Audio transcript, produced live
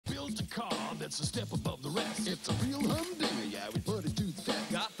built a car that's a step above the rest. It's a real humdinger, yeah, we put it to the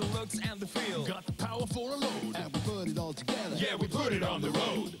test. Got the looks and the feel, got the power for a load, and we put it all together, yeah, we put it on the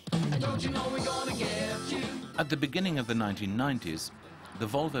road. And don't you know we're gonna get you? At the beginning of the 1990s, the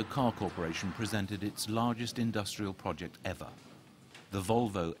Volvo Car Corporation presented its largest industrial project ever, the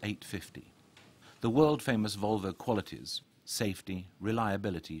Volvo 850. The world-famous Volvo qualities, safety,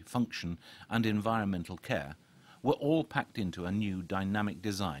 reliability, function and environmental care were all packed into a new dynamic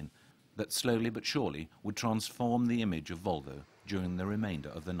design that slowly but surely would transform the image of Volvo during the remainder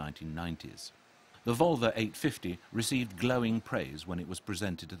of the 1990s. The Volvo 850 received glowing praise when it was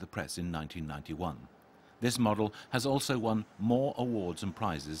presented to the press in 1991. This model has also won more awards and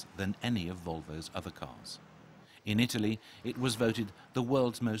prizes than any of Volvo's other cars. In Italy, it was voted the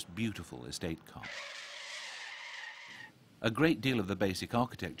world's most beautiful estate car. A great deal of the basic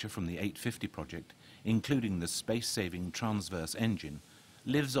architecture from the 850 project, including the space-saving transverse engine,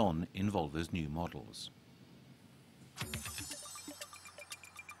 lives on in Volvo's new models.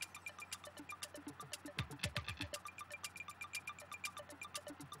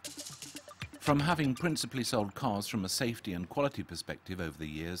 From having principally sold cars from a safety and quality perspective over the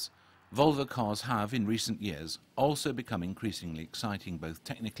years, Volvo cars have, in recent years, also become increasingly exciting both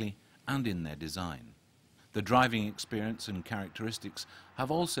technically and in their design. The driving experience and characteristics have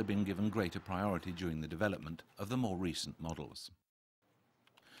also been given greater priority during the development of the more recent models.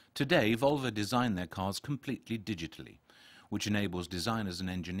 Today, Volvo design their cars completely digitally, which enables designers and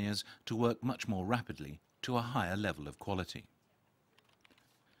engineers to work much more rapidly to a higher level of quality.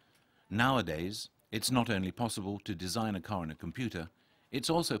 Nowadays, it's not only possible to design a car in a computer, it's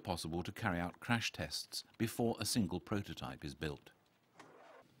also possible to carry out crash tests before a single prototype is built.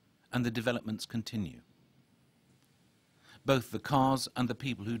 And the developments continue. Both the cars and the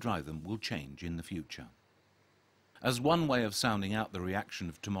people who drive them will change in the future. As one way of sounding out the reaction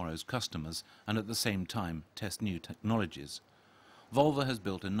of tomorrow's customers and at the same time test new technologies, Volvo has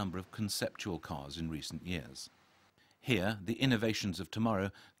built a number of conceptual cars in recent years. Here, the innovations of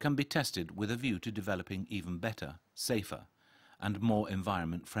tomorrow can be tested with a view to developing even better, safer, and more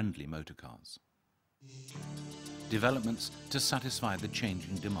environment-friendly motorcars. Developments to satisfy the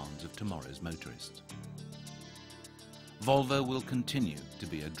changing demands of tomorrow's motorists. Volvo will continue to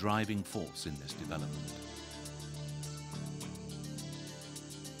be a driving force in this development.